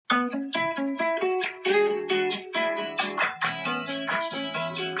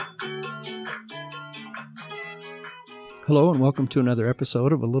Hello and welcome to another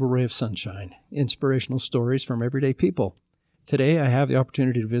episode of A Little Ray of Sunshine, inspirational stories from everyday people. Today I have the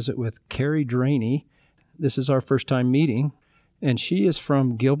opportunity to visit with Kerry Draney. This is our first time meeting, and she is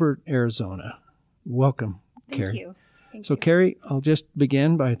from Gilbert, Arizona. Welcome, Kerry. Thank you. So Kerry, I'll just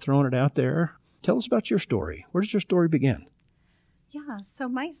begin by throwing it out there. Tell us about your story. Where does your story begin? Yeah, so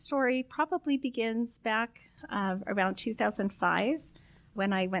my story probably begins back around 2005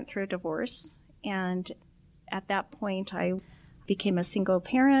 when I went through a divorce. And at that point, I became a single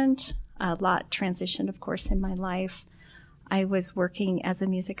parent. A lot transitioned, of course, in my life. I was working as a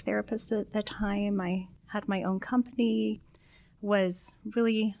music therapist at the time. I had my own company, was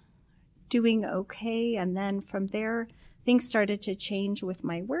really doing okay. And then from there, things started to change with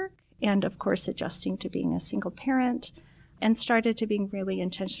my work and, of course, adjusting to being a single parent, and started to being really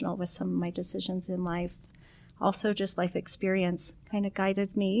intentional with some of my decisions in life. Also, just life experience kind of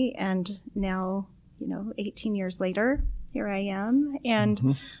guided me. And now, 18 years later, here I am.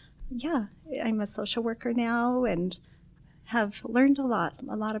 And I'm a social worker now and have learned a lot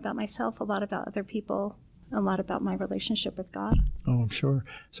about myself, a lot about other people, a lot about my relationship with God. Oh, I'm sure.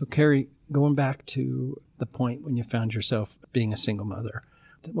 So, Kerry, going back to the point when you found yourself being a single mother,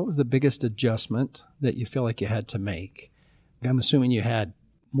 what was the biggest adjustment that you feel like you had to make? I'm assuming you had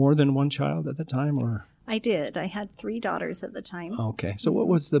more than one child at the time, or? I did. I had 3 daughters at the time. Okay. So what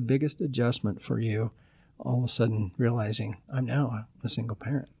was the biggest adjustment for you, all of a sudden realizing I'm now a single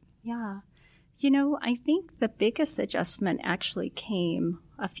parent? Yeah. I think the biggest adjustment actually came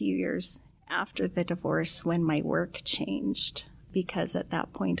a few years after the divorce when my work changed, because at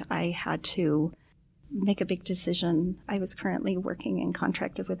that point I had to make a big decision. I was currently working and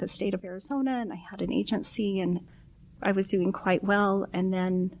contracted with the state of Arizona, and I had an agency, and I was doing quite well. And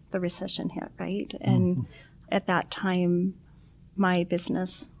then the recession hit, right? And at that time, my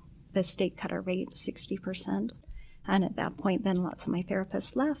business, the state cut our rate 60%. And at that point, then lots of my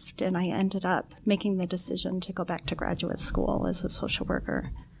therapists left, and I ended up making the decision to go back to graduate school as a social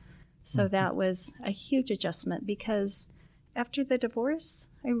worker. So that was a huge adjustment, because after the divorce,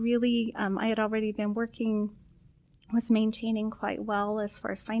 I really, I had already been working, was maintaining quite well as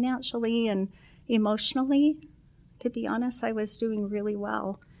far as financially and emotionally. To be honest, I was doing really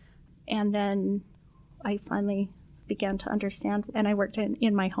well. And then I finally began to understand, and I worked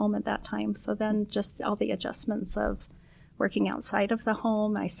in my home at that time. So then just all the adjustments of working outside of the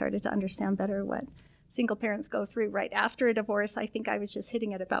home, I started to understand better what single parents go through right after a divorce. I think I was just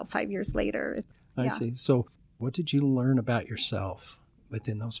hitting it about 5 years later. I see. So what did you learn about yourself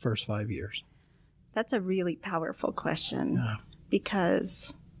within those first 5 years? That's a really powerful question,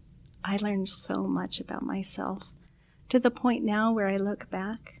 because I learned so much about myself, to the point now where I look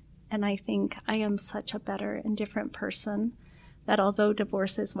back and I think I am such a better and different person, that although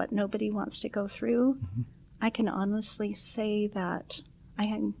divorce is what nobody wants to go through, I can honestly say that I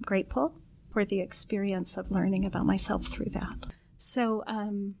am grateful for the experience of learning about myself through that. So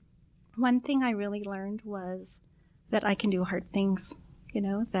one thing I really learned was that I can do hard things,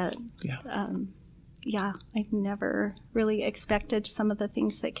 I never really expected some of the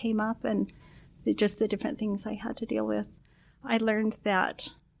things that came up and just the different things I had to deal with. I learned that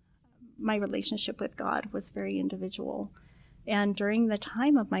my relationship with God was very individual. And during the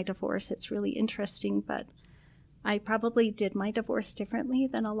time of my divorce, it's really interesting, but I probably did my divorce differently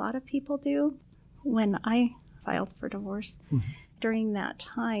than a lot of people do. When I filed for divorce, during that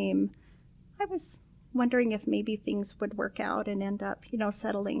time, I was wondering if maybe things would work out and end up,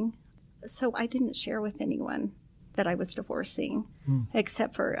 settling. So I didn't share with anyone that I was divorcing,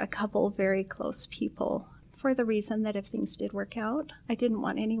 except for a couple very close people, for the reason that if things did work out, I didn't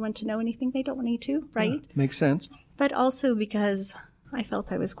want anyone to know anything they don't need to, right? Yeah, makes sense. But also because I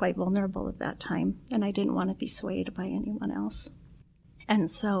felt I was quite vulnerable at that time, and I didn't want to be swayed by anyone else. And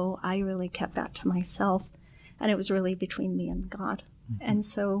so I really kept that to myself, and it was really between me and God. And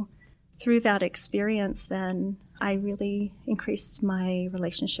so through that experience, then I really increased my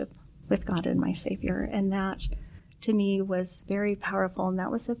relationship with God and my Savior, and that to me was very powerful, and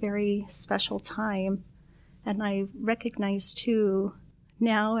that was a very special time. And I recognize too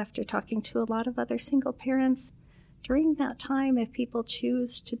now, after talking to a lot of other single parents, during that time, if people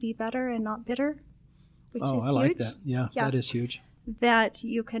choose to be better and not bitter, which is huge. I like that. Yeah, that is huge. That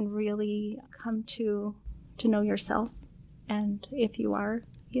you can really come to know yourself. And if you are,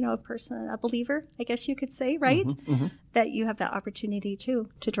 a person, a believer, I guess you could say, right? That you have that opportunity too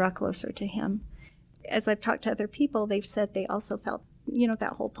to draw closer to Him. As I've talked to other people, they've said they also felt,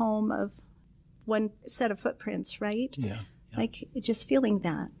 that whole poem of one set of footprints, right? Yeah. Like just feeling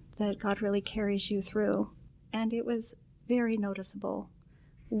that God really carries you through. And it was very noticeable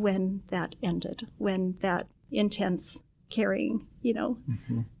when that ended, when that intense carrying,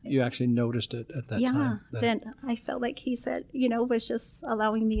 You actually noticed it at that time. Yeah, then I felt like he said, was just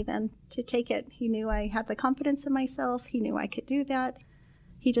allowing me then to take it. He knew I had the confidence in myself. He knew I could do that.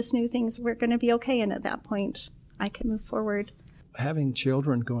 He just knew things were going to be okay. And at that point, I could move forward. Having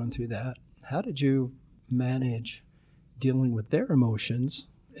children going through that, how did you manage dealing with their emotions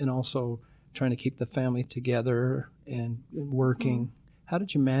and also trying to keep the family together and working? Mm-hmm. How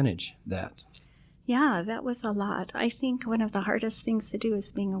did you manage that? Yeah, that was a lot. I think one of the hardest things to do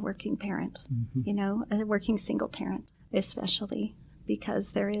is being a working parent, a working single parent, especially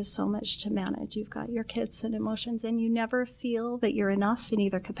because there is so much to manage. You've got your kids and emotions, and you never feel that you're enough in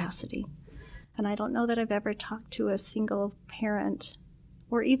either capacity. And I don't know that I've ever talked to a single parent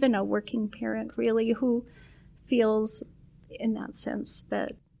or even a working parent really who feels in that sense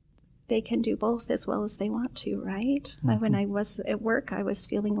that they can do both as well as they want to, right? Mm-hmm. When I was at work, I was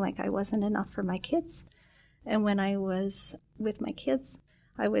feeling like I wasn't enough for my kids. And when I was with my kids,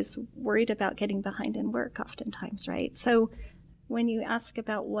 I was worried about getting behind in work oftentimes, right? So when you ask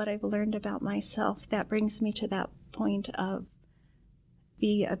about what I've learned about myself, that brings me to that point of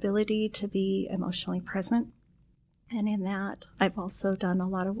the ability to be emotionally present. And in that, I've also done a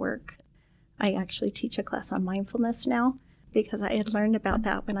lot of work. I actually teach a class on mindfulness now, because I had learned about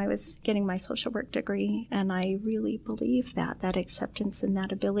that when I was getting my social work degree. And I really believe that acceptance and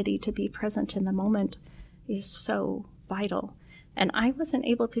that ability to be present in the moment is so vital. And I wasn't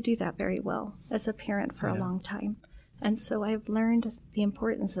able to do that very well as a parent for a long time. And so I've learned the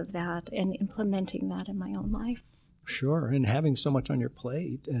importance of that and implementing that in my own life. Sure. And having so much on your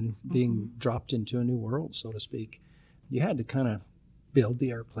plate and being dropped into a new world, so to speak, you had to kind of build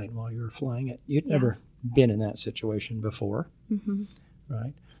the airplane while you were flying it. You'd never been in that situation before,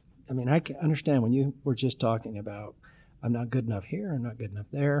 right? I mean, I can understand when you were just talking about, I'm not good enough here, I'm not good enough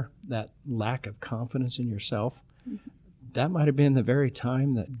there, that lack of confidence in yourself. That might have been the very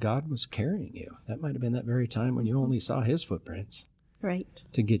time that God was carrying you. That might have been that very time when you only saw his footprints, right,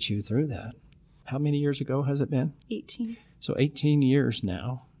 to get you through that. How many years ago has it been? 18. So 18 years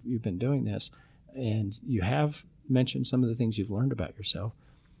now you've been doing this, and you have mentioned some of the things you've learned about yourself.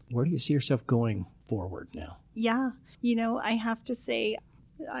 Where do you see yourself going forward now? Yeah. I have to say,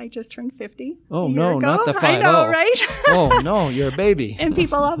 I just turned 50. Oh, no, ago. not the 50. I know, right? Oh, no, you're a baby. And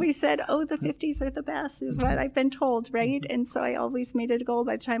people always said, the 50s are the best, is what I've been told, right? And so I always made it a goal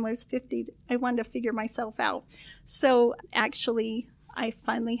by the time I was 50, I wanted to figure myself out. So actually, I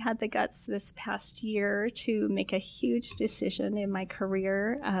finally had the guts this past year to make a huge decision in my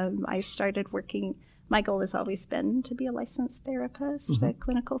career. I started working. My goal has always been to be a licensed therapist, a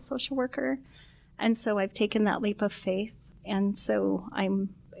clinical social worker. And so I've taken that leap of faith. And so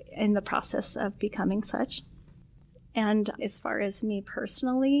I'm in the process of becoming such. And as far as me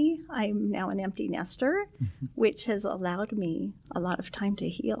personally, I'm now an empty nester, which has allowed me a lot of time to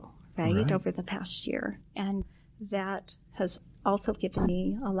heal, right, over the past year. And that has also given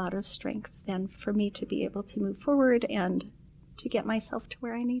me a lot of strength then for me to be able to move forward and to get myself to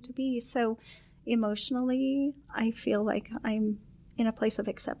where I need to be. So emotionally, I feel like I'm in a place of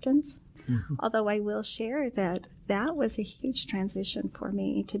acceptance. Although I will share that was a huge transition for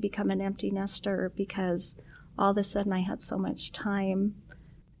me to become an empty nester, because all of a sudden I had so much time,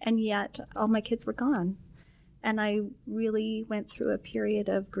 and yet all my kids were gone. And I really went through a period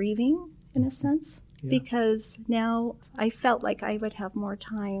of grieving, in a sense, because now I felt like I would have more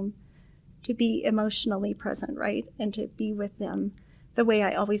time to be emotionally present, right, and to be with them the way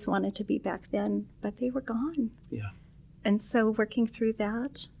I always wanted to be back then, but they were gone. Yeah. And so working through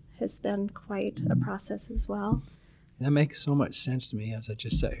that has been quite a process as well. That makes so much sense to me as I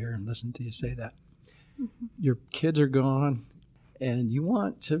just sat here and listened to you say that. Your kids are gone, and you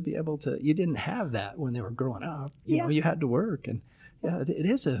want to be able to, you didn't have that when they were growing up. You know, you had to work. And it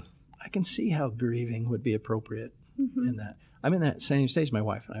is I can see how grieving would be appropriate in that. I'm in that same stage. My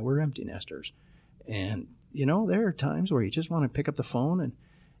wife and I, we're empty nesters. And, there are times where you just want to pick up the phone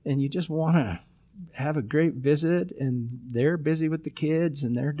and you just want to have a great visit, and they're busy with the kids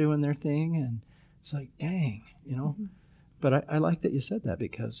and they're doing their thing. And it's like, dang, But I like that you said that,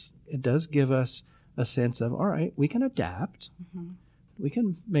 because it does give us a sense of, all right, we can adapt. We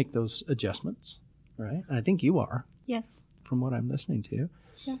can make those adjustments, right? And I think you are. Yes. From what I'm listening to.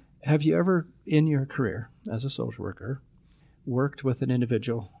 Yeah. Have you ever, in your career as a social worker, worked with an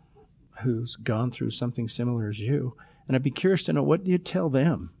individual who's gone through something similar as you? And I'd be curious to know, what do you tell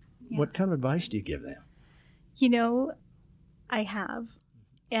them? Yeah. What kind of advice do you give them? I have.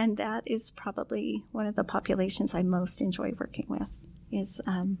 And that is probably one of the populations I most enjoy working with, is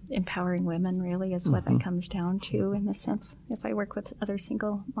empowering women, really, is what that comes down to, in the sense, if I work with other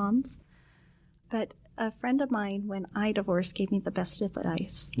single moms. But A friend of mine, when I divorced, gave me the best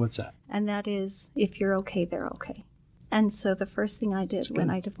advice. What's that? And that is, if you're okay, they're okay. And so the first thing I did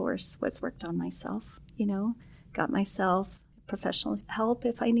when I divorced was worked on myself, got myself professional help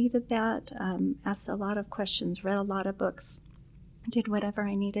if I needed that, asked a lot of questions, read a lot of books, did whatever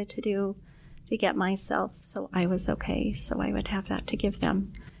I needed to do to get myself so I was okay, so I would have that to give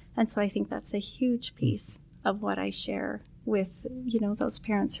them. And so I think that's a huge piece of what I share with, those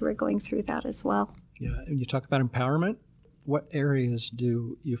parents who are going through that as well. Yeah, and you talk about empowerment. What areas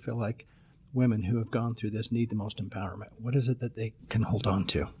do you feel like women who have gone through this need the most empowerment? What is it that they can hold on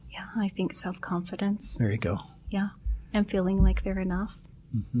to? Yeah, I think self-confidence. There you go. Yeah, and feeling like they're enough.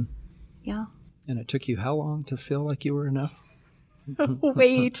 Mm-hmm. Yeah. And it took you how long to feel like you were enough?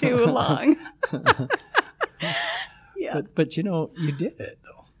 Way too long. Yeah. But you did it,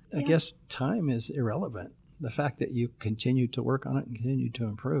 though. I guess time is irrelevant. The fact that you continued to work on it and continued to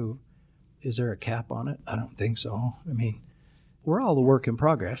improve, is there a cap on it? I don't think so. I mean, we're all a work in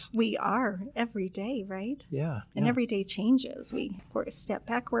progress. We are every day, right? Yeah. And every day changes. We step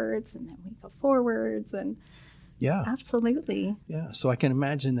backwards and then we go forwards, and absolutely. Yeah. So I can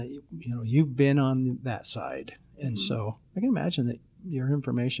imagine that you've been on that side, and so I can imagine that your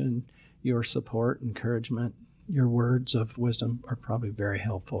information, your support, encouragement, your words of wisdom are probably very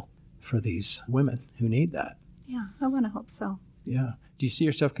helpful for these women who need that. Yeah, I want to hope so. Yeah. Do you see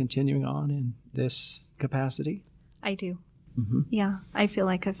yourself continuing on in this capacity? I do. Mm-hmm. Yeah, I feel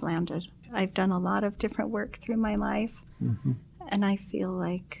like I've landed. I've done a lot of different work through my life, and I feel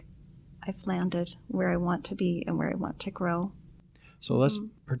like I've landed where I want to be and where I want to grow. So let's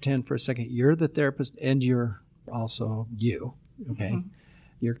pretend for a second you're the therapist and you're also you, okay? Mm-hmm.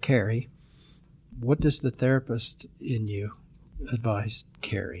 You're Kerry. What does the therapist in you advise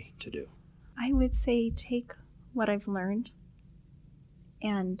Kerry to do? I would say take what I've learned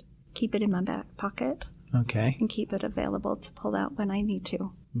and keep it in my back pocket. Okay. And keep it available to pull out when I need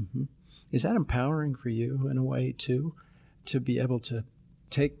to. Mm-hmm. Is that empowering for you in a way, too, to be able to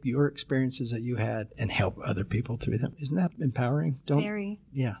take your experiences that you had and help other people through them? Isn't that empowering? Very.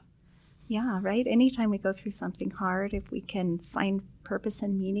 Yeah. Yeah, right? Anytime we go through something hard, if we can find purpose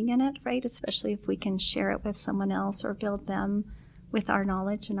and meaning in it, right? Especially if we can share it with someone else or build them with our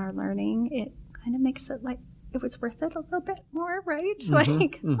knowledge and our learning, it kind of makes it like it was worth it a little bit more, right?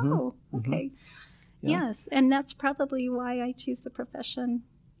 Mm-hmm. Oh, okay. Yeah. Yes, and that's probably why I choose the profession,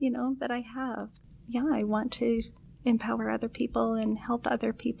 that I have. Yeah, I want to empower other people and help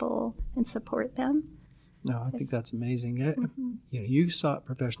other people and support them. No, I think that's amazing. You sought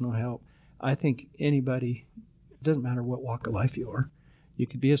professional help. I think anybody, it doesn't matter what walk of life you are, you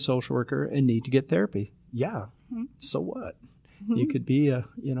could be a social worker and need to get therapy. Yeah, so what? You could be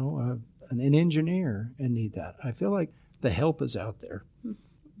an engineer and need that. I feel like the help is out there.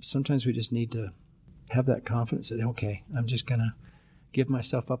 Sometimes we just need to have that confidence that, okay, I'm just going to give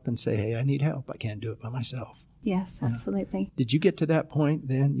myself up and say, hey, I need help. I can't do it by myself. Yes, absolutely. Did you get to that point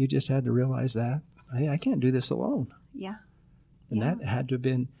then? You just had to realize that, hey, I can't do this alone. Yeah. And that had to have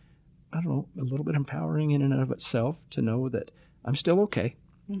been, I don't know, a little bit empowering in and of itself to know that I'm still okay.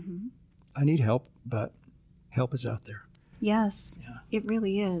 Mm-hmm. I need help, but help is out there. Yes, it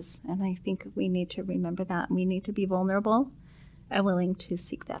really is. And I think we need to remember that. We need to be vulnerable and willing to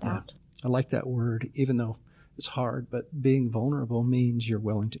seek that out. I like that word, even though it's hard, but being vulnerable means you're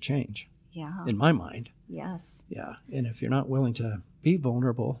willing to change. Yeah. In my mind. Yes. Yeah. And if you're not willing to be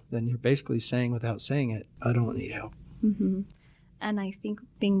vulnerable, then you're basically saying without saying it, I don't need help. Mm-hmm. And I think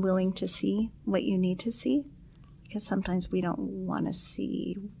being willing to see what you need to see, because sometimes we don't want to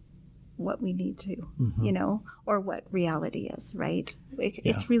see what we need to, or what reality is, right?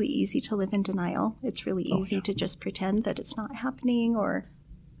 It's really easy to live in denial. It's really easy to just pretend that it's not happening or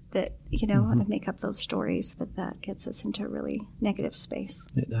that, and make up those stories, but that gets us into a really negative space.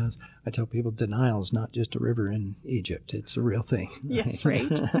 It does. I tell people denial is not just a river in Egypt. It's a real thing. Yes,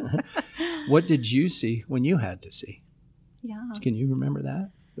 right. What did you see when you had to see? Yeah. Can you remember that?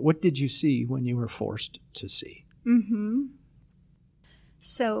 What did you see when you were forced to see? Mm-hmm.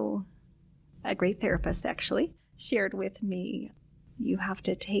 So a great therapist actually shared with me, you have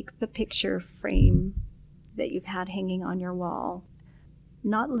to take the picture frame that you've had hanging on your wall,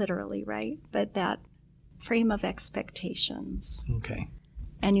 not literally, right? But that frame of expectations. Okay.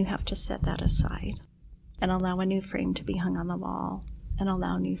 And you have to set that aside and allow a new frame to be hung on the wall and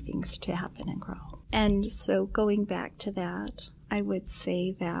allow new things to happen and grow. And so going back to that, I would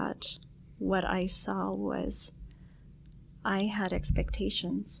say that what I saw was I had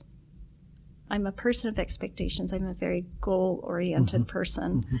expectations. I'm a person of expectations. I'm a very goal-oriented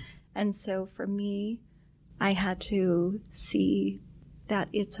person. And so for me, I had to see that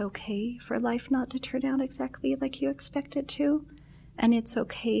it's okay for life not to turn out exactly like you expect it to. And it's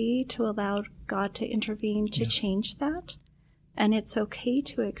okay to allow God to intervene to change that. And it's okay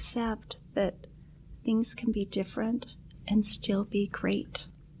to accept that things can be different and still be great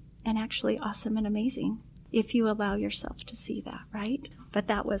and actually awesome and amazing if you allow yourself to see that, right? But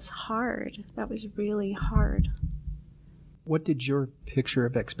that was hard. That was really hard. What did your picture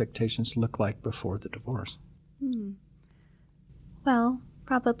of expectations look like before the divorce? Well,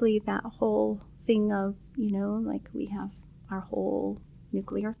 probably that whole thing of, like we have our whole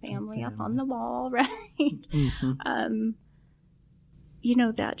nuclear family up on the wall, right? Mm-hmm.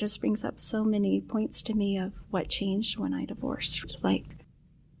 That just brings up so many points to me of what changed when I divorced. Like,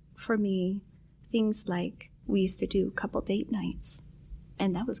 for me, things like we used to do couple date nights,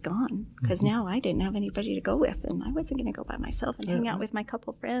 and that was gone because now I didn't have anybody to go with, and I wasn't going to go by myself and hang out with my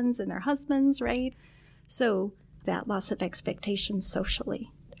couple friends and their husbands, right? So that loss of expectations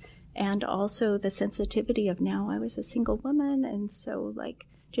socially, and also the sensitivity of now I was a single woman, and so like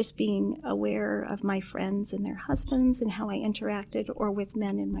just being aware of my friends and their husbands and how I interacted or with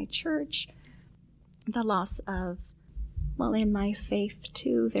men in my church. The loss of, well, in my faith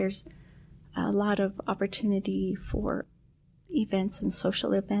too, there's a lot of opportunity for events and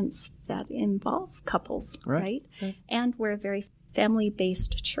social events that involve couples, right? And we're a very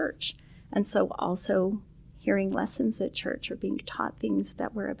family-based church. And so also hearing lessons at church or being taught things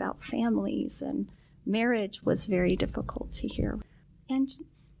that were about families and marriage was very difficult to hear. And,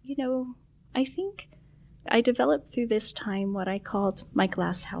 I think I developed through this time what I called my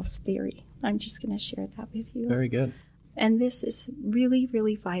glass house theory. I'm just going to share that with you. Very good. And this is really,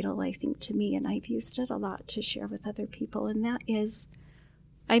 really vital, I think, to me, and I've used it a lot to share with other people. And that is,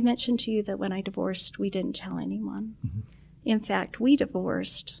 I mentioned to you that when I divorced, we didn't tell anyone. Mm-hmm. In fact, we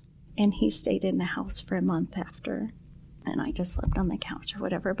divorced, and he stayed in the house for a month after, and I just slept on the couch or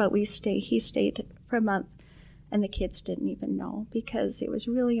whatever. But he stayed for a month, and the kids didn't even know, because it was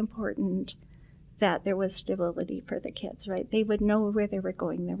really important that there was stability for the kids, right? They would know where they were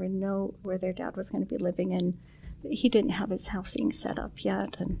going. They would know where their dad was going to be living, and he didn't have his housing set up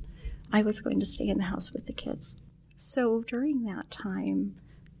yet, and I was going to stay in the house with the kids. So during that time,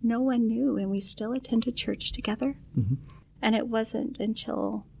 no one knew, and we still attended church together. Mm-hmm. And it wasn't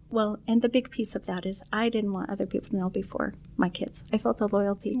until, and the big piece of that is I didn't want other people to know before my kids. I felt a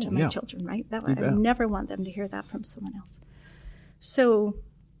loyalty to my children, right? I never want them to hear that from someone else. So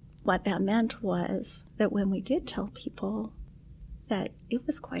what that meant was that when we did tell people, that it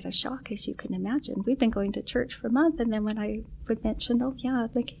was quite a shock, as you can imagine. We'd been going to church for a month, and then when I would mention,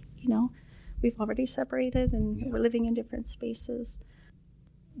 we've already separated and we're living in different spaces.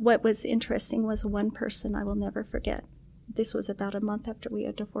 What was interesting was one person I will never forget. This was about a month after we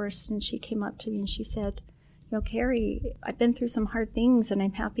had divorced, and she came up to me and she said, Kerry, I've been through some hard things, and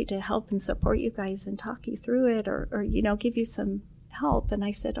I'm happy to help and support you guys and talk you through it or give you some help. And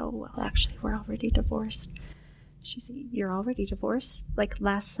I said, actually, we're already divorced. She said, you're already divorced? Like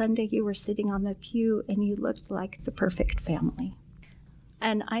last Sunday you were sitting on the pew and you looked like the perfect family.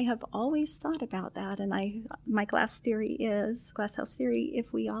 And I have always thought about that. And my glass house theory,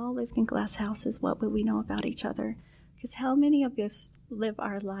 if we all lived in glass houses, what would we know about each other? Because how many of us live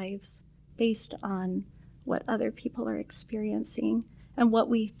our lives based on what other people are experiencing and what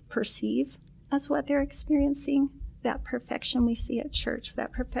we perceive as what they're experiencing? That perfection we see at church,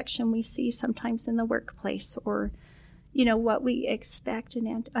 that perfection we see sometimes in the workplace, or, what we expect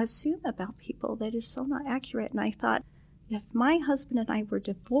and assume about people that is so not accurate. And I thought, if my husband and I were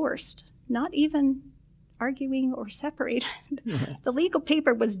divorced, not even arguing or separated, the legal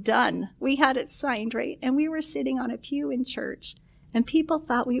paper was done. We had it signed, right? And we were sitting on a pew in church, and people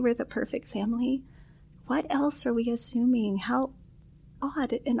thought we were the perfect family. What else are we assuming? How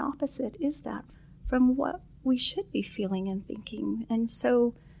odd and opposite is that from what we should be feeling and thinking? And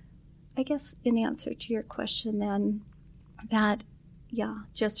so I guess in answer to your question then, that,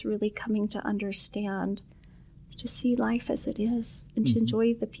 just really coming to understand, to see life as it is and to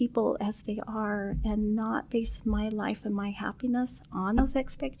enjoy the people as they are and not base my life and my happiness on those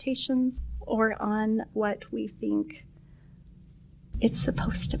expectations or on what we think it's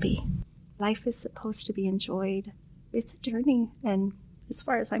supposed to be. Life is supposed to be enjoyed. It's a journey, and as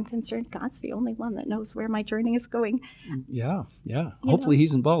far as I'm concerned, God's the only one that knows where my journey is going. Yeah. Hopefully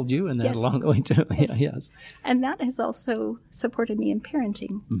He's involved you in that along the way too. Yes. And that has also supported me in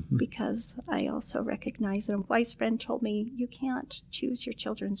parenting because I also recognize, and a wise friend told me, you can't choose your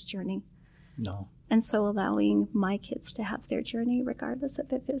children's journey. No. And so allowing my kids to have their journey, regardless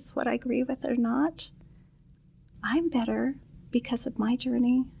of if it's what I agree with or not, I'm better because of my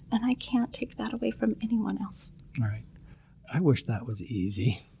journey, and I can't take that away from anyone else. All right. I wish that was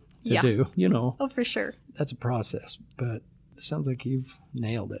easy to Yeah. do, Oh, for sure. That's a process, but it sounds like you've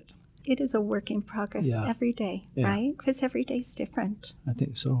nailed it. It is a work in progress every day, right? Because every day is different. I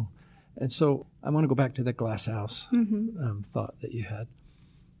think so. And so I want to go back to the glass house thought that you had.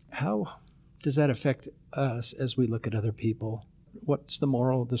 How does that affect us as we look at other people? What's the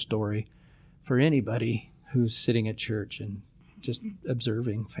moral of the story for anybody who's sitting at church and just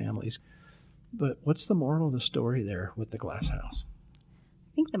observing families? But what's the moral of the story there with the glass house?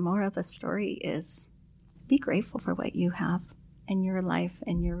 I think the moral of the story is be grateful for what you have in your life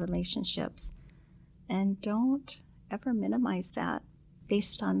and your relationships. And don't ever minimize that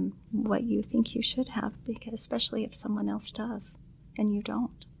based on what you think you should have, because especially if someone else does and you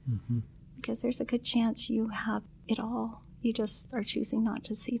don't. Mm-hmm. Because there's a good chance you have it all. You just are choosing not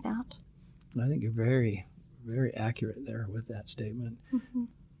to see that. I think you're very, very accurate there with that statement. Mm-hmm.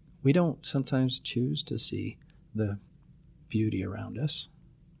 We don't sometimes choose to see the beauty around us,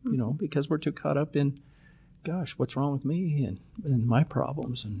 because we're too caught up in, gosh, what's wrong with me and my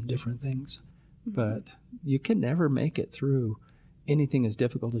problems and different things. Mm-hmm. But you can never make it through anything as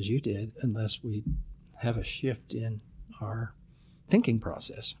difficult as you did unless we have a shift in our thinking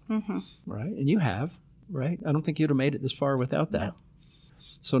process, right? And you have, right? I don't think you'd have made it this far without that. No.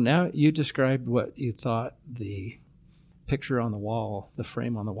 So now you described what you thought the picture on the wall, the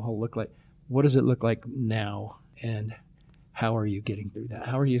frame on the wall looked like. What does it look like now? And how are you getting through that?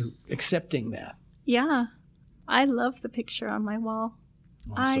 How are you accepting that? Yeah, I love the picture on my wall.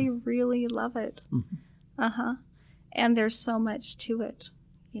 Awesome. I really love it. Mm-hmm. And there's so much to it,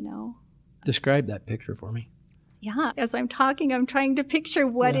 Describe that picture for me. Yeah, as I'm talking, I'm trying to picture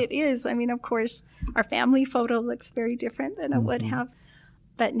what it is. I mean, of course, our family photo looks very different than it would have.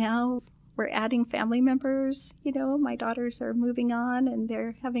 But now we're adding family members. My daughters are moving on and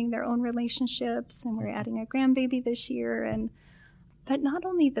they're having their own relationships, and we're adding a grandbaby this year. But not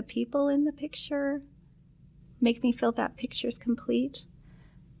only the people in the picture make me feel that picture's complete,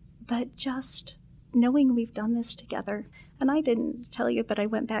 but just knowing we've done this together. And I didn't tell you, but I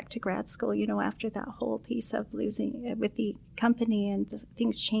went back to grad school, after that whole piece of losing with the company and the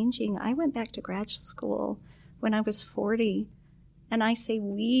things changing. I went back to grad school when I was 40. And I say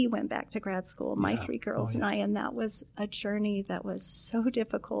we went back to grad school, my three girls and I, and that was a journey that was so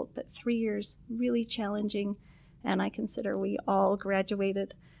difficult, but 3 years really challenging. And I consider we all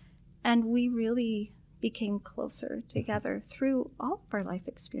graduated. And we really became closer together through all of our life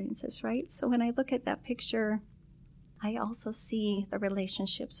experiences, right? So when I look at that picture, I also see the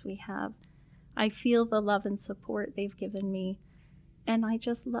relationships we have. I feel the love and support they've given me. And I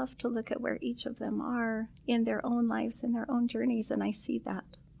just love to look at where each of them are in their own lives and their own journeys. And I see that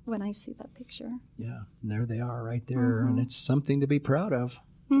when I see that picture. Yeah, and there they are right there. And it's something to be proud of,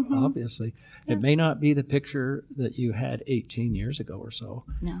 obviously. Yeah. It may not be the picture that you had 18 years ago or so.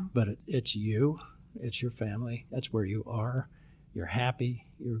 No. But it's you. It's your family. That's where you are. You're happy.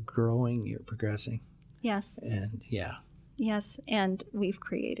 You're growing. You're progressing. Yes. And Yes, and we've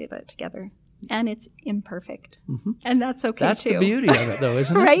created it together. And it's imperfect. Mm-hmm. And that's okay, that's too. That's the beauty of it, though,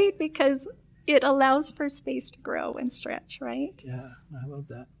 isn't it? Right? Because it allows for space to grow and stretch, right? Yeah, I love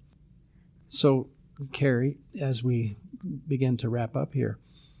that. So, Kerry, as we begin to wrap up here,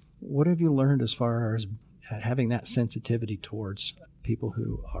 what have you learned as far as having that sensitivity towards people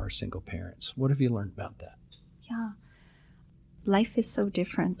who are single parents? What have you learned about that? Yeah. Life is so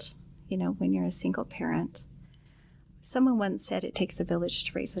different, when you're a single parent. Someone once said it takes a village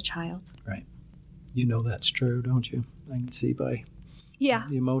to raise a child. Right. You know that's true, don't you? I can see by the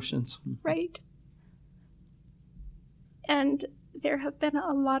emotions. Right. And there have been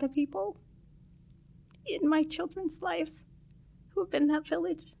a lot of people in my children's lives who have been that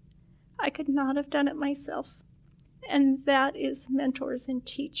village. I could not have done it myself. And that is mentors and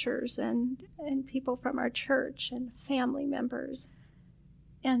teachers and people from our church and family members.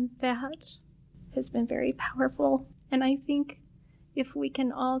 And that has been very powerful. And I think if we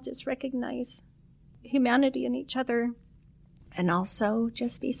can all just recognize humanity in each other and also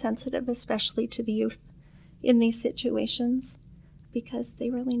just be sensitive, especially to the youth in these situations, because they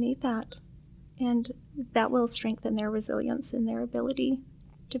really need that. And that will strengthen their resilience and their ability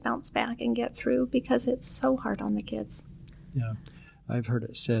to bounce back and get through, because it's so hard on the kids. Yeah. I've heard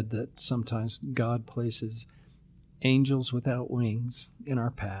it said that sometimes God places angels without wings in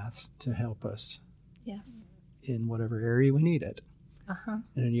our paths to help us. Yes. In whatever area we need it. Uh-huh.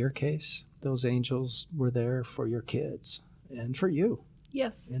 And in your case, those angels were there for your kids and for you.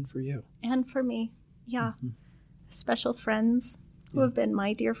 Yes. And for you. And for me. Yeah. Mm-hmm. Special friends who have been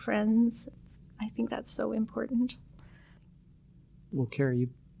my dear friends. I think that's so important. Well, Kerry,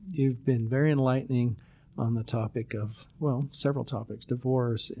 you've been very enlightening on the topic of, well, several topics,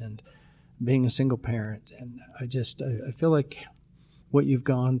 divorce and being a single parent. And I feel like what you've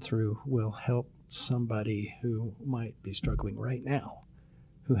gone through will help somebody who might be struggling right now,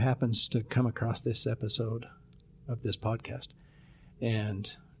 who happens to come across this episode of this podcast.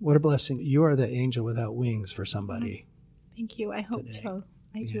 And what a blessing. You are the angel without wings for somebody. Thank you. I hope today. so.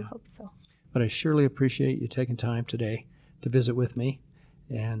 I do hope so. But I surely appreciate you taking time today to visit with me,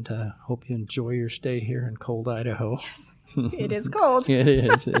 and hope you enjoy your stay here in cold Idaho. Yes, it is cold. It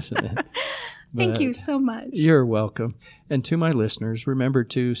is, isn't it? Thank you so much. You're welcome. And to my listeners, remember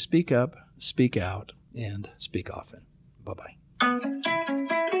to speak up, speak out, and speak often. Bye-bye.